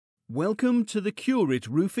Welcome to the Curit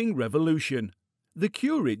roofing revolution. The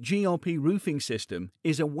Curit GRP roofing system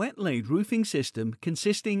is a wet-laid roofing system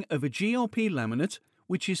consisting of a GRP laminate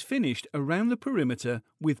which is finished around the perimeter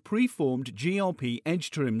with preformed GRP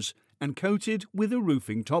edge trims and coated with a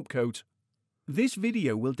roofing top coat. This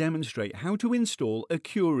video will demonstrate how to install a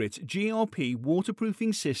Curit GRP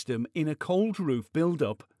waterproofing system in a cold roof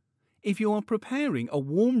build-up. If you are preparing a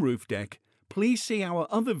warm roof deck, please see our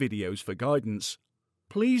other videos for guidance.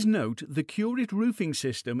 Please note the Curit roofing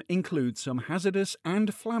system includes some hazardous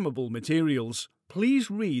and flammable materials.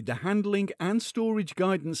 Please read the handling and storage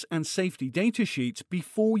guidance and safety data sheets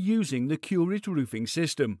before using the Curit roofing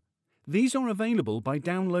system. These are available by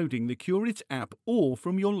downloading the Curit app or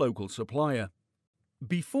from your local supplier.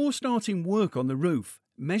 Before starting work on the roof,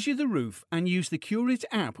 measure the roof and use the Curit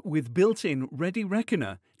app with built-in Ready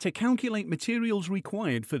Reckoner to calculate materials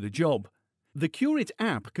required for the job. The Curit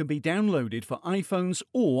app can be downloaded for iPhones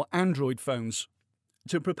or Android phones.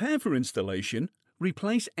 To prepare for installation,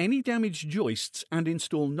 replace any damaged joists and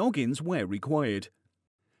install noggins where required.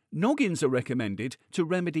 Noggins are recommended to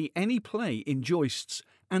remedy any play in joists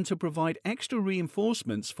and to provide extra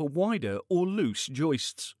reinforcements for wider or loose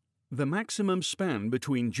joists. The maximum span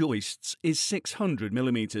between joists is 600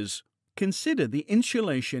 mm. Consider the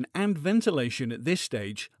insulation and ventilation at this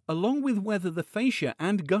stage, along with whether the fascia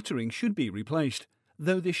and guttering should be replaced,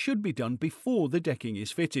 though this should be done before the decking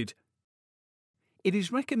is fitted. It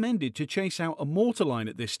is recommended to chase out a mortar line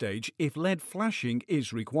at this stage if lead flashing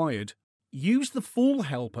is required. Use the fall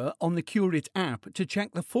helper on the Curit app to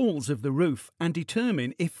check the falls of the roof and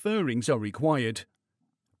determine if furrings are required.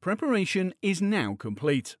 Preparation is now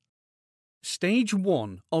complete. Stage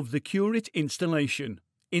 1 of the Curit installation.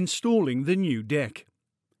 Installing the new deck.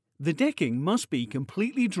 The decking must be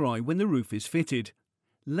completely dry when the roof is fitted.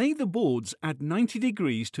 Lay the boards at 90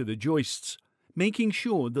 degrees to the joists, making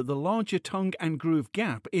sure that the larger tongue and groove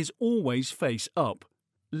gap is always face up.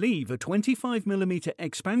 Leave a 25 mm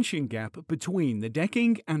expansion gap between the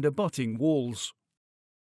decking and abutting walls.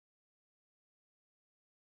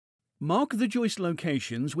 Mark the joist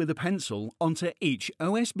locations with a pencil onto each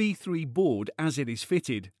OSB 3 board as it is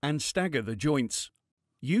fitted and stagger the joints.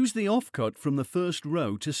 Use the offcut from the first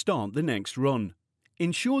row to start the next run.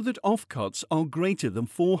 Ensure that offcuts are greater than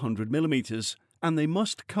 400 mm and they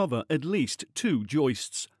must cover at least 2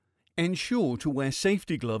 joists. Ensure to wear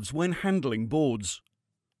safety gloves when handling boards.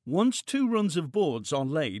 Once 2 runs of boards are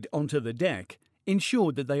laid onto the deck,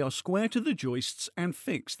 ensure that they are square to the joists and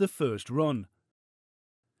fix the first run.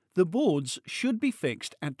 The boards should be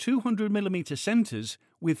fixed at 200 mm centres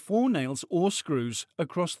with 4 nails or screws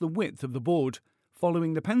across the width of the board,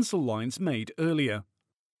 following the pencil lines made earlier.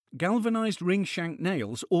 Galvanized ring shank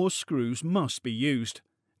nails or screws must be used.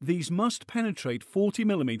 These must penetrate 40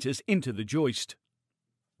 mm into the joist.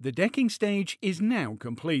 The decking stage is now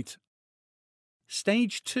complete.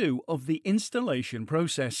 Stage 2 of the installation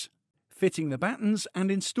process. Fitting the battens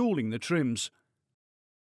and installing the trims.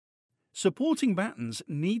 Supporting battens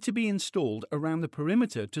need to be installed around the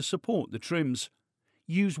perimeter to support the trims.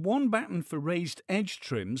 Use 1 batten for raised edge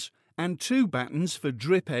trims and 2 battens for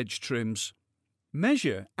drip edge trims.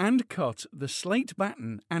 Measure and cut the slate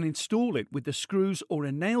batten and install it with the screws or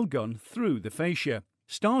a nail gun through the fascia,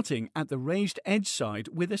 starting at the raised edge side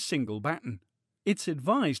with a single batten. It's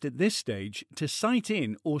advised at this stage to sight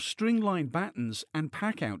in or string-line battens and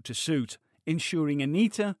pack out to suit, ensuring a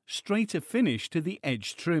neater, straighter finish to the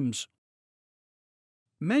edge trims.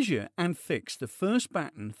 Measure and fix the first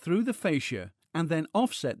batten through the fascia and then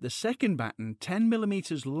offset the second batten 10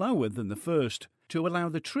 mm lower than the first to allow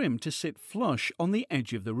the trim to sit flush on the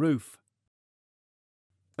edge of the roof.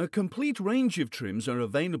 A complete range of trims are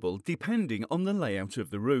available depending on the layout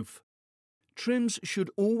of the roof. Trims should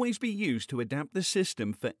always be used to adapt the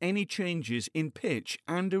system for any changes in pitch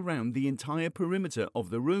and around the entire perimeter of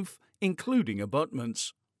the roof, including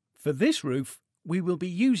abutments. For this roof, we will be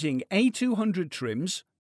using A200 trims,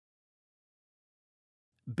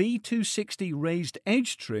 B260 raised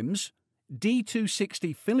edge trims,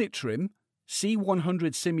 D260 fillet trim,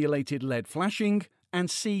 C100 simulated lead flashing, and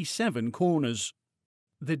C7 corners.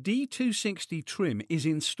 The D260 trim is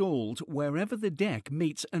installed wherever the deck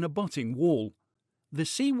meets an abutting wall. The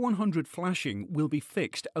C100 flashing will be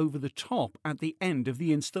fixed over the top at the end of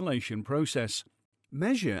the installation process.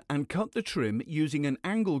 Measure and cut the trim using an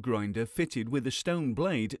angle grinder fitted with a stone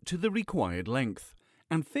blade to the required length,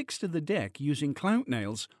 and fix to the deck using clout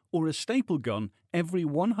nails or a staple gun every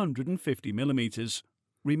 150 mm.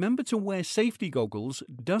 Remember to wear safety goggles,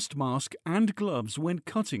 dust mask and gloves when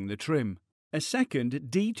cutting the trim. A second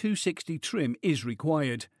D260 trim is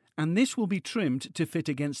required, and this will be trimmed to fit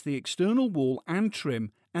against the external wall and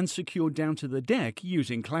trim and secured down to the deck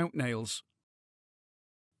using clout nails.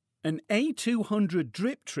 An A200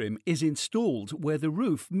 drip trim is installed where the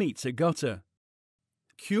roof meets a gutter.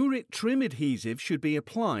 Curit trim adhesive should be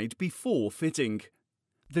applied before fitting.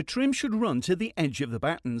 The trim should run to the edge of the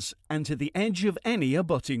battens and to the edge of any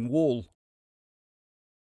abutting wall.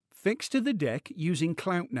 Fix to the deck using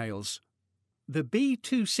clout nails. The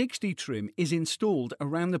B260 trim is installed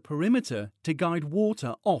around the perimeter to guide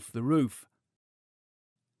water off the roof.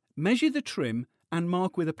 Measure the trim and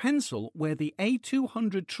mark with a pencil where the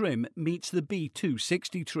A200 trim meets the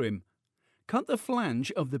B260 trim. Cut the flange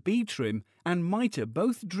of the B trim and mitre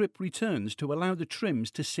both drip returns to allow the trims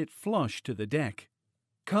to sit flush to the deck.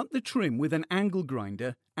 Cut the trim with an angle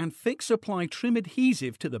grinder and apply trim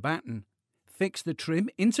adhesive to the batten. Fix the trim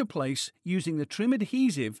into place using the trim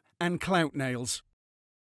adhesive and clout nails.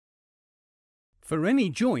 For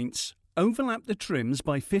any joints, overlap the trims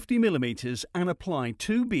by 50 mm and apply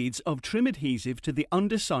 2 beads of trim adhesive to the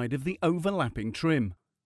underside of the overlapping trim.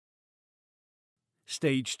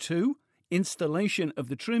 Stage 2. Installation of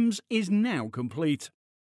the trims is now complete.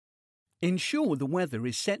 Ensure the weather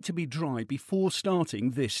is set to be dry before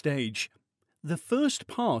starting this stage. The first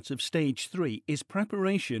part of Stage 3 is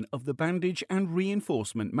preparation of the bandage and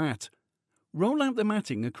reinforcement mat. Roll out the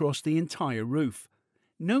matting across the entire roof.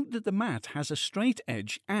 Note that the mat has a straight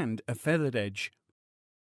edge and a feathered edge.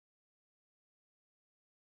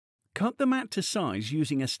 Cut the mat to size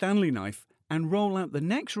using a Stanley knife and roll out the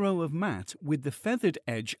next row of mat with the feathered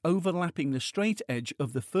edge overlapping the straight edge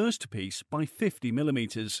of the first piece by 50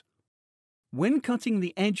 mm. When cutting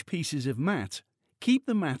the edge pieces of mat, keep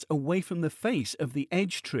the mat away from the face of the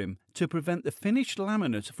edge trim to prevent the finished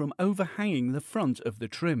laminate from overhanging the front of the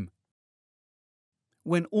trim.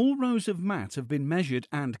 When all rows of mat have been measured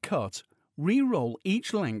and cut, re-roll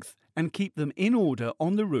each length and keep them in order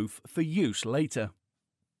on the roof for use later.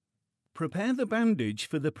 Prepare the bandage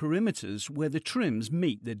for the perimeters where the trims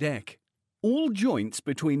meet the deck. All joints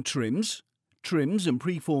between trims and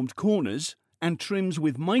preformed corners, and trims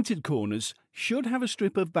with mitered corners should have a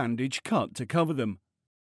strip of bandage cut to cover them.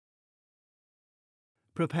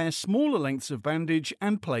 Prepare smaller lengths of bandage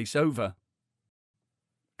and place over.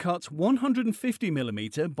 Cut 150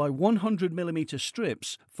 mm by 100 mm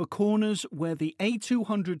strips for corners where the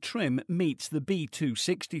A200 trim meets the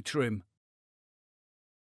B260 trim.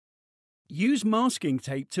 Use masking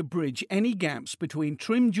tape to bridge any gaps between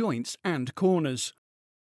trim joints and corners.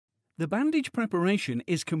 The bandage preparation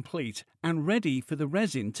is complete and ready for the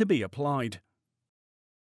resin to be applied.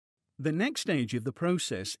 The next stage of the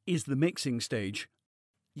process is the mixing stage.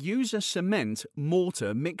 Use a cement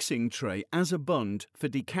mortar mixing tray as a bund for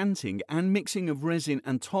decanting and mixing of resin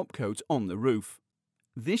and top coat on the roof.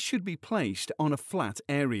 This should be placed on a flat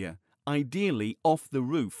area, ideally off the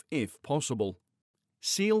roof if possible.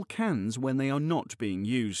 Seal cans when they are not being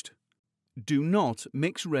used. Do not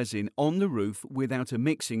mix resin on the roof without a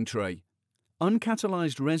mixing tray.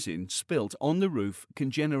 Uncatalyzed resin spilt on the roof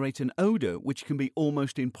can generate an odor which can be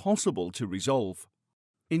almost impossible to resolve.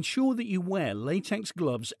 Ensure that you wear latex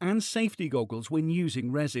gloves and safety goggles when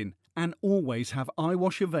using resin, and always have eye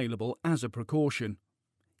wash available as a precaution.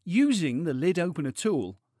 Using the lid opener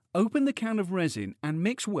tool, open the can of resin and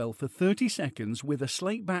mix well for 30 seconds with a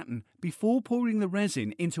slate batten before pouring the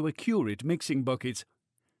resin into a Curit mixing bucket.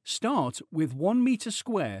 Start with 1 meter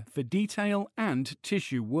square for detail and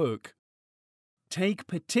tissue work. Take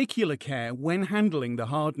particular care when handling the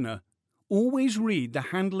hardener. Always read the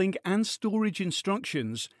handling and storage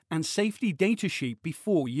instructions and safety data sheet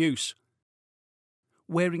before use.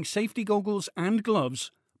 Wearing safety goggles and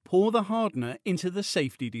gloves, pour the hardener into the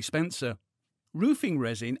safety dispenser. Roofing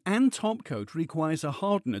resin and top coat requires a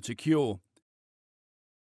hardener to cure.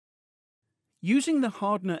 Using the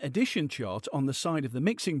hardener addition chart on the side of the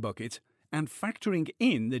mixing bucket and factoring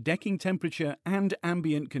in the decking temperature and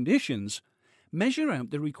ambient conditions, measure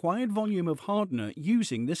out the required volume of hardener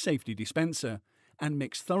using the safety dispenser and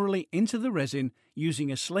mix thoroughly into the resin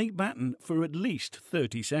using a slate batten for at least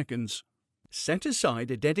 30 seconds. Set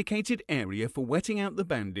aside a dedicated area for wetting out the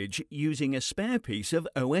bandage using a spare piece of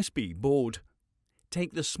OSB board.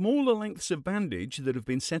 Take the smaller lengths of bandage that have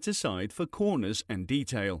been set aside for corners and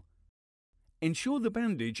detail. Ensure the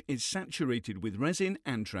bandage is saturated with resin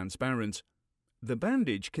and transparent. The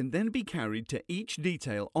bandage can then be carried to each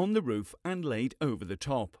detail on the roof and laid over the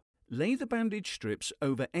top. Lay the bandage strips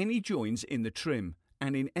over any joins in the trim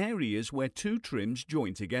and in areas where two trims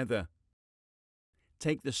join together.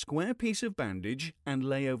 Take the square piece of bandage and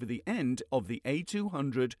lay over the end of the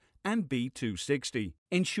A200 and B260,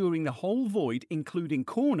 ensuring the whole void including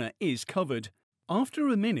corner is covered, After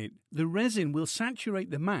a minute, the resin will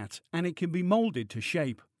saturate the mat and it can be moulded to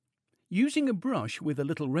shape. Using a brush with a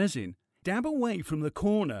little resin, dab away from the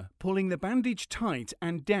corner, pulling the bandage tight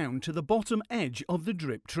and down to the bottom edge of the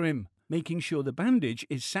drip trim, making sure the bandage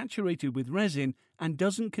is saturated with resin and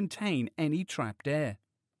doesn't contain any trapped air.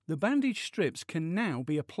 The bandage strips can now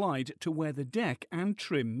be applied to where the deck and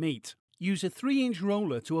trim meet. Use a 3-inch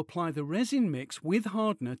roller to apply the resin mix with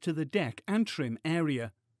hardener to the deck and trim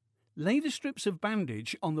area. Lay the strips of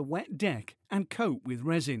bandage on the wet deck and coat with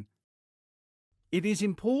resin. It is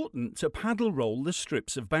important to paddle roll the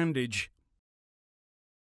strips of bandage.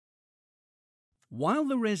 While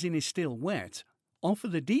the resin is still wet, offer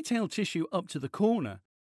the detail tissue up to the corner.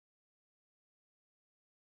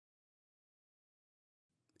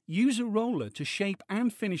 Use a roller to shape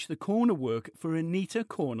and finish the corner work for a neater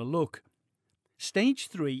corner look. Stage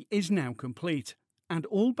 3 is now complete, and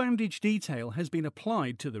all bandage detail has been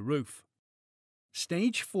applied to the roof.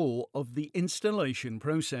 Stage 4 of the installation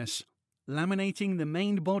process. Laminating the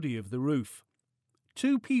main body of the roof.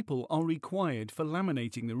 2 people are required for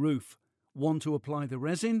laminating the roof, one to apply the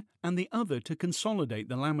resin and the other to consolidate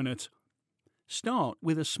the laminate. Start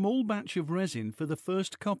with a small batch of resin for the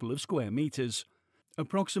first couple of square meters,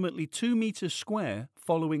 approximately 2 meters square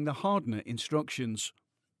following the hardener instructions.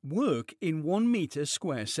 Work in 1 meter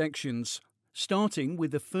square sections, starting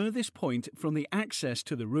with the furthest point from the access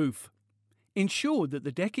to the roof. Ensure that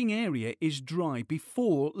the decking area is dry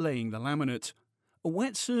before laying the laminate. A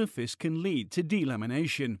wet surface can lead to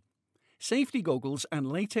delamination. Safety goggles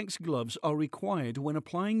and latex gloves are required when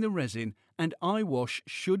applying the resin, and eye wash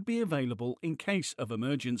should be available in case of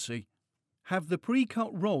emergency. Have the pre-cut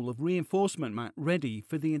roll of reinforcement mat ready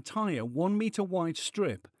for the entire 1 meter wide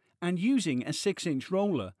strip, and using a 6-inch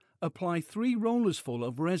roller, apply 3 rollers full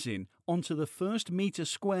of resin onto the first meter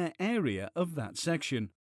square area of that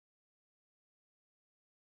section.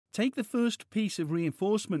 Take the first piece of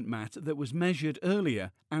reinforcement mat that was measured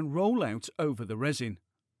earlier and roll out over the resin.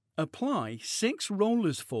 Apply 6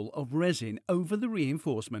 rollers full of resin over the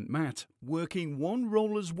reinforcement mat, working 1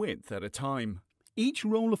 roller's width at a time. Each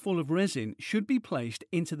roller full of resin should be placed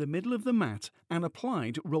into the middle of the mat and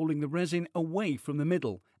applied, rolling the resin away from the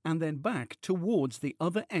middle and then back towards the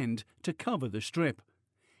other end to cover the strip.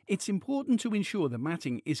 It's important to ensure the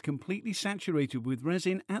matting is completely saturated with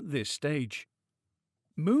resin at this stage.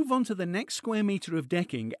 Move on to the next square meter of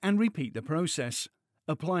decking and repeat the process,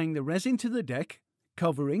 applying the resin to the deck,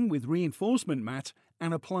 covering with reinforcement mat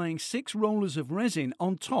and applying 6 rollers of resin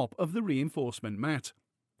on top of the reinforcement mat.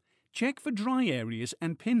 Check for dry areas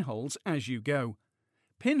and pinholes as you go.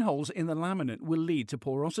 Pinholes in the laminate will lead to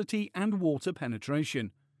porosity and water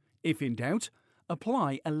penetration. If in doubt,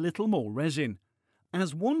 apply a little more resin.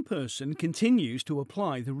 As one person continues to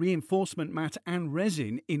apply the reinforcement mat and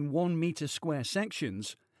resin in 1 meter square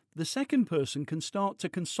sections, the second person can start to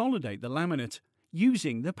consolidate the laminate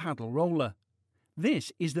using the paddle roller.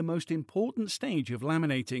 This is the most important stage of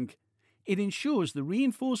laminating. It ensures the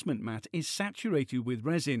reinforcement mat is saturated with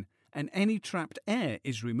resin and any trapped air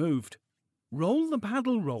is removed. Roll the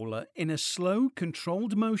paddle roller in a slow,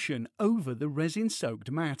 controlled motion over the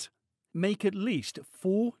resin-soaked mat. Make at least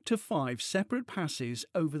 4 to 5 separate passes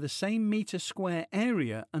over the same meter square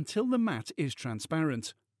area until the mat is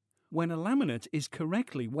transparent. When a laminate is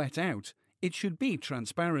correctly wet out, it should be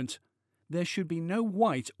transparent. There should be no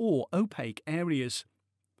white or opaque areas.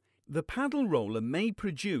 The paddle roller may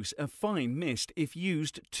produce a fine mist if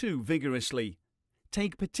used too vigorously.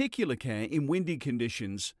 Take particular care in windy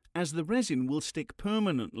conditions, as the resin will stick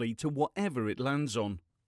permanently to whatever it lands on.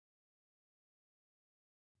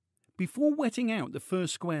 Before wetting out the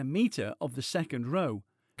first square meter of the second row,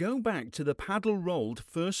 go back to the paddle rolled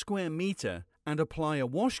first square meter and apply a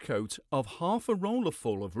wash coat of half a roller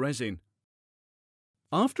full of resin.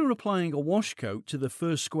 After applying a wash coat to the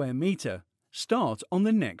first square meter, start on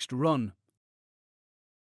the next run.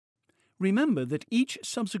 Remember that each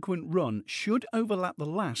subsequent run should overlap the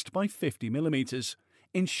last by 50 mm,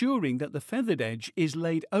 ensuring that the feathered edge is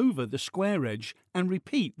laid over the square edge, and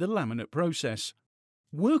repeat the laminate process.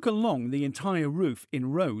 Work along the entire roof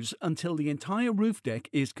in rows until the entire roof deck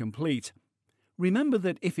is complete. Remember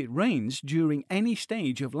that if it rains during any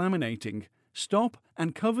stage of laminating, stop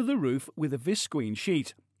and cover the roof with a visqueen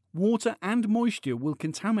sheet. Water and moisture will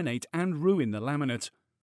contaminate and ruin the laminate.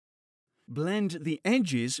 Blend the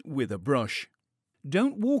edges with a brush.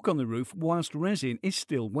 Don't walk on the roof whilst resin is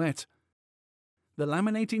still wet. The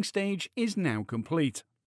laminating stage is now complete.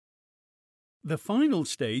 The final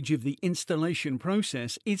stage of the installation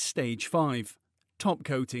process is stage 5, top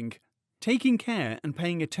coating. Taking care and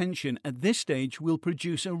paying attention at this stage will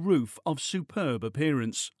produce a roof of superb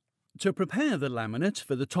appearance. To prepare the laminate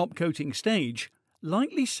for the top coating stage,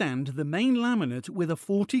 lightly sand the main laminate with a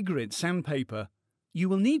 40 grit sandpaper. You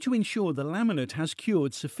will need to ensure the laminate has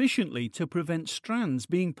cured sufficiently to prevent strands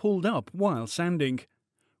being pulled up while sanding.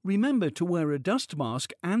 Remember to wear a dust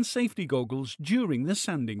mask and safety goggles during the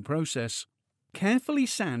sanding process. Carefully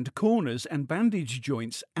sand corners and bandage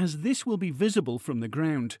joints as this will be visible from the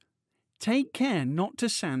ground. Take care not to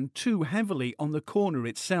sand too heavily on the corner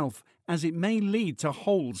itself, as it may lead to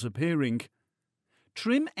holes appearing.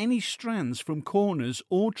 Trim any strands from corners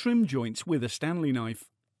or trim joints with a Stanley knife.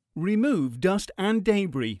 Remove dust and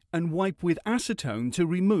debris and wipe with acetone to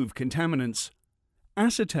remove contaminants.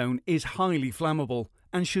 Acetone is highly flammable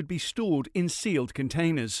and should be stored in sealed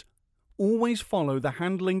containers. Always follow the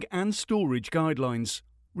handling and storage guidelines.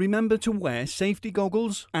 Remember to wear safety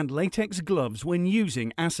goggles and latex gloves when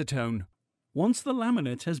using acetone. Once the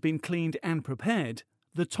laminate has been cleaned and prepared,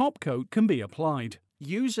 the top coat can be applied.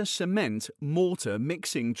 Use a cement mortar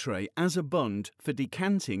mixing tray as a bund for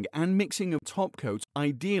decanting and mixing a top coat,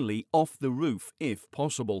 ideally off the roof if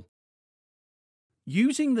possible.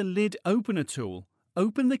 Using the lid opener tool,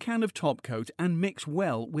 open the can of top coat and mix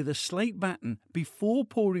well with a slate batten before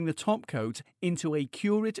pouring the top coat into a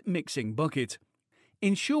Curit mixing bucket.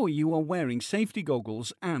 Ensure you are wearing safety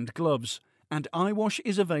goggles and gloves, and eye wash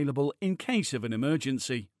is available in case of an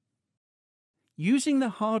emergency. Using the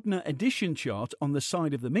hardener addition chart on the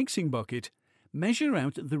side of the mixing bucket, measure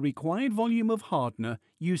out the required volume of hardener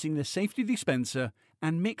using the safety dispenser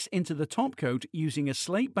and mix into the top coat using a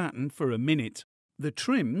slate batten for a minute. The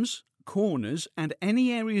trims, corners and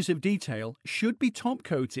any areas of detail should be top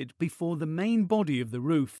coated before the main body of the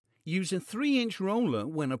roof. Use a 3-inch roller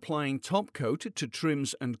when applying top coat to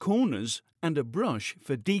trims and corners and a brush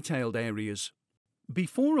for detailed areas.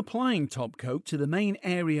 Before applying top coat to the main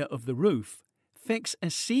area of the roof, fix a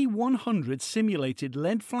C100 simulated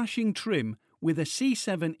lead flashing trim with a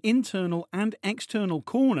C7 internal and external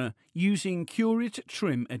corner using Curit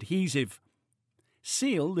trim adhesive.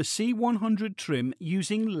 Seal the C100 trim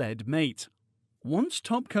using lead mate. Once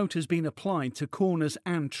top coat has been applied to corners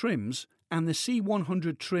and trims and the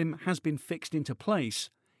C100 trim has been fixed into place,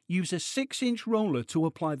 use a 6-inch roller to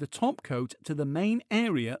apply the top coat to the main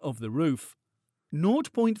area of the roof.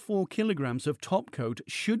 0.4 kilograms of top coat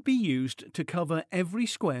should be used to cover every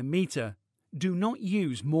square meter. Do not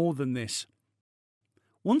use more than this.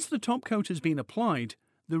 Once the top coat has been applied,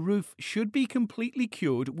 the roof should be completely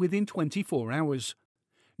cured within 24 hours.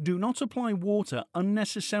 Do not apply water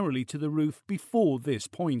unnecessarily to the roof before this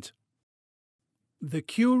point. The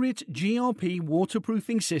Curit GRP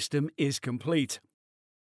waterproofing system is complete.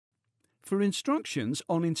 For instructions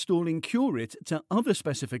on installing Curit to other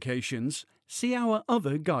specifications, see our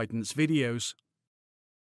other guidance videos.